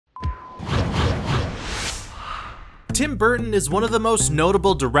Tim Burton is one of the most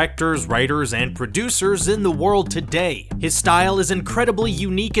notable directors, writers, and producers in the world today. His style is incredibly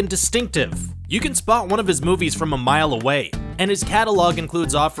unique and distinctive. You can spot one of his movies from a mile away, and his catalog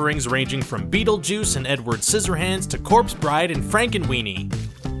includes offerings ranging from Beetlejuice and Edward Scissorhands to Corpse Bride and Frankenweenie.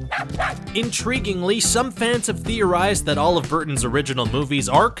 Intriguingly, some fans have theorized that all of Burton's original movies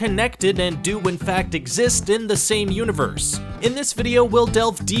are connected and do in fact exist in the same universe. In this video, we'll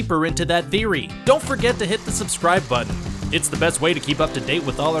delve deeper into that theory. Don't forget to hit the subscribe button. It's the best way to keep up to date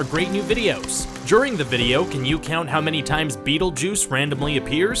with all our great new videos. During the video, can you count how many times Beetlejuice randomly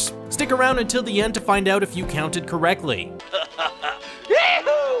appears? Stick around until the end to find out if you counted correctly.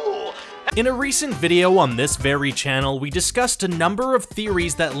 In a recent video on this very channel, we discussed a number of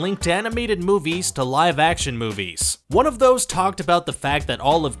theories that linked animated movies to live-action movies. One of those talked about the fact that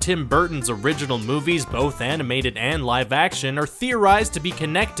all of Tim Burton's original movies, both animated and live-action, are theorized to be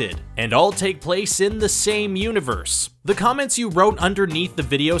connected, and all take place in the same universe. The comments you wrote underneath the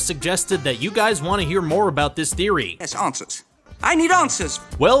video suggested that you guys want to hear more about this theory. Yes, answers. I need answers!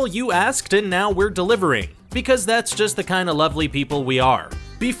 Well, you asked and now we're delivering, because that's just the kind of lovely people we are.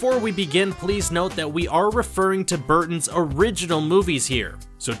 Before we begin, please note that we are referring to Burton's original movies here,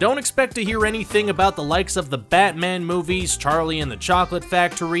 so don't expect to hear anything about the likes of the Batman movies, Charlie and the Chocolate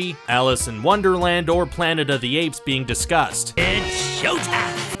Factory, Alice in Wonderland, or Planet of the Apes being discussed. It's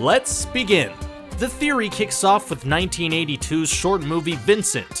showtime! Let's begin. The theory kicks off with 1982's short movie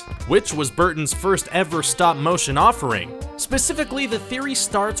Vincent, which was Burton's first ever stop-motion offering. Specifically, the theory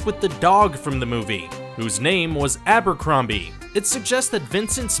starts with the dog from the movie, whose name was Abercrombie. It suggests that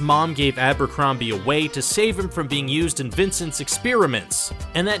Vincent's mom gave Abercrombie away to save him from being used in Vincent's experiments,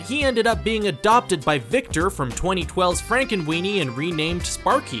 and that he ended up being adopted by Victor from 2012's Frankenweenie and renamed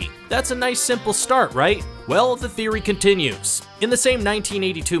Sparky. That's a nice simple start, right? Well, the theory continues. In the same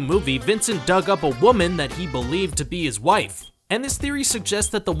 1982 movie, Vincent dug up a woman that he believed to be his wife. And this theory suggests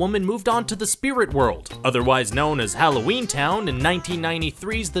that the woman moved on to the spirit world, otherwise known as Halloween Town, in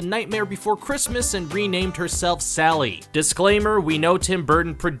 1993's The Nightmare Before Christmas, and renamed herself Sally. Disclaimer, we know Tim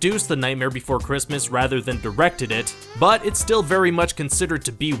Burton produced The Nightmare Before Christmas rather than directed it, but it's still very much considered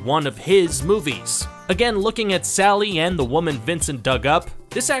to be one of his movies. Again, looking at Sally and the woman Vincent dug up,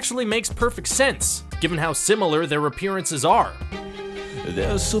 this actually makes perfect sense, given how similar their appearances are.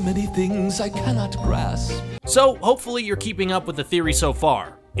 There are so many things I cannot grasp. So, hopefully you're keeping up with the theory so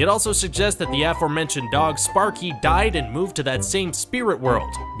far. It also suggests that the aforementioned dog Sparky died and moved to that same spirit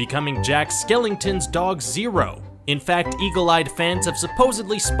world, becoming Jack Skellington's dog Zero. In fact, eagle-eyed fans have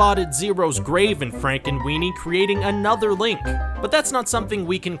supposedly spotted Zero's grave in Frankenweenie, creating another link, but that's not something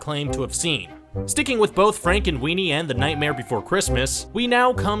we can claim to have seen. Sticking with both Frankenweenie and The Nightmare Before Christmas, we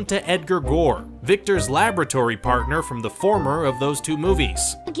now come to Edgar Gore, Victor's laboratory partner from the former of those two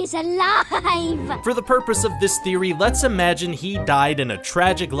movies. He's alive! For the purpose of this theory, let's imagine he died in a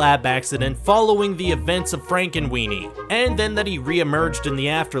tragic lab accident following the events of Frankenweenie, and then that he re-emerged in the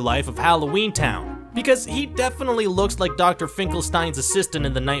afterlife of Halloween Town. Because he definitely looks like Dr. Finkelstein's assistant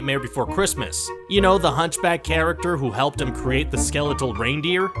in The Nightmare Before Christmas. You know, the hunchback character who helped him create the skeletal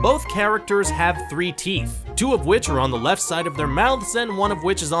reindeer? Both characters have 3 teeth, 2 of which are on the left side of their mouths and 1 of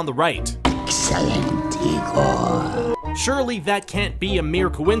which is on the right. Excellent, Igor. Surely that can't be a mere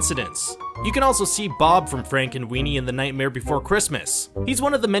coincidence. You can also see Bob from Frankenweenie in The Nightmare Before Christmas. He's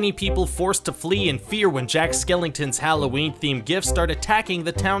one of the many people forced to flee in fear when Jack Skellington's Halloween-themed gifts start attacking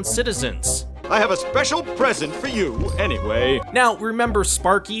the town's citizens. I have a special present for you, anyway. Now, remember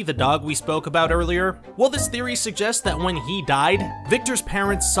Sparky, the dog we spoke about earlier? Well, this theory suggests that when he died, Victor's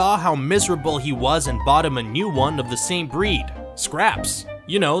parents saw how miserable he was and bought him a new one of the same breed, Scraps.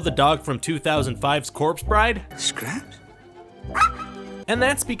 You know, the dog from 2005's Corpse Bride? Scraps? And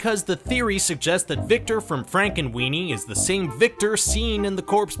that's because the theory suggests that Victor from Frankenweenie is the same Victor seen in The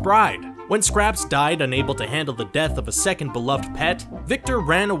Corpse Bride. When Scraps died unable to handle the death of a second beloved pet, Victor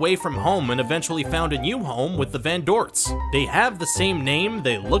ran away from home and eventually found a new home with the Van Dorts. They have the same name,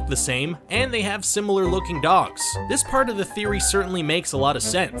 they look the same, and they have similar looking dogs. This part of the theory certainly makes a lot of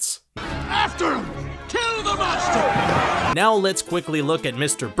sense. After him! Kill the monster! Now let's quickly look at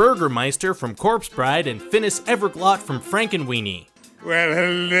Mr. Burgermeister from Corpse Bride and Phineas Everglot from Frankenweenie. Well,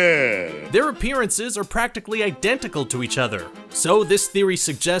 hello. Their appearances are practically identical to each other, so this theory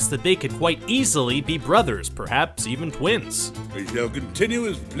suggests that they could quite easily be brothers, perhaps even twins. We shall continue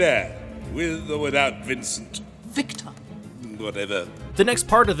as planned, with or without Vincent. Victor. Whatever. The next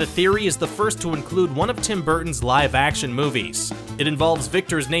part of the theory is the first to include one of Tim Burton's live-action movies. It involves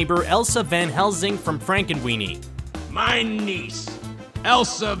Victor's neighbor Elsa Van Helsing from Frankenweenie. My niece,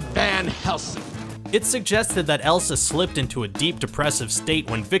 Elsa Van Helsing. It suggested that Elsa slipped into a deep depressive state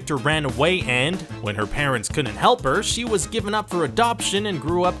when Victor ran away, and when her parents couldn't help her, she was given up for adoption and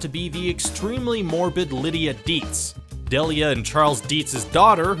grew up to be the extremely morbid Lydia Dietz, Delia and Charles Dietz's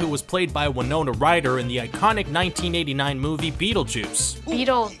daughter, who was played by Winona Ryder in the iconic 1989 movie Beetlejuice.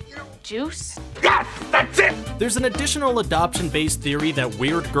 Beetlejuice? Yes, that's it! There's an additional adoption-based theory that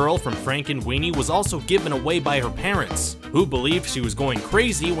Weird Girl from Frankenweenie was also given away by her parents, who believed she was going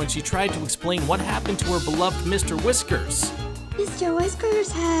crazy when she tried to explain what happened to her beloved Mr. Whiskers. Mr.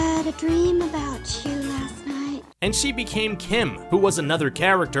 Whiskers had a dream about you last night. And she became Kim, who was another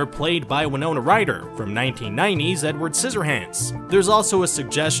character played by Winona Ryder from 1990's Edward Scissorhands. There's also a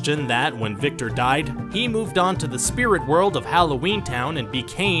suggestion that when Victor died, he moved on to the spirit world of Halloween Town and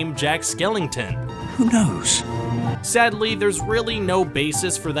became Jack Skellington. Who knows? Sadly, there's really no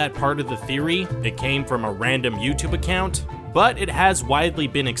basis for that part of the theory. It came from a random YouTube account, but it has widely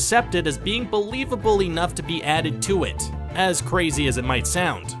been accepted as being believable enough to be added to it, as crazy as it might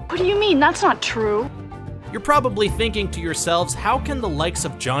sound. What do you mean? That's not true. You're probably thinking to yourselves, how can the likes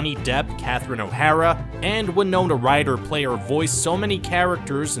of Johnny Depp, Catherine O'Hara, and Winona Ryder play or voice so many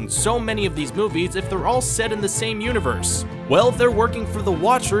characters in so many of these movies if they're all set in the same universe? Well, they're working for the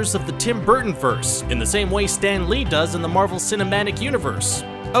watchers of the Tim Burtonverse, in the same way Stan Lee does in the Marvel Cinematic Universe.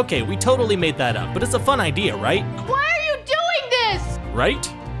 Okay, we totally made that up, but it's a fun idea, right? Why are you doing this?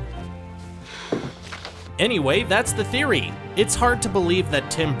 Right? Anyway, that's the theory. It's hard to believe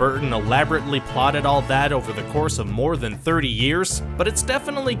that Tim Burton elaborately plotted all that over the course of more than 30 years, but it's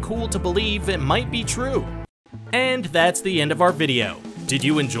definitely cool to believe it might be true. And that's the end of our video. Did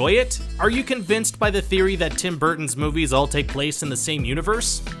you enjoy it? Are you convinced by the theory that Tim Burton's movies all take place in the same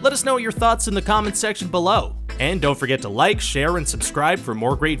universe? Let us know your thoughts in the comments section below. And don't forget to like, share, and subscribe for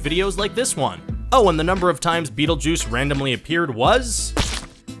more great videos like this one. Oh, and the number of times Beetlejuice randomly appeared was...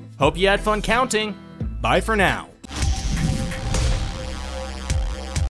 Hope you had fun counting. Bye for now.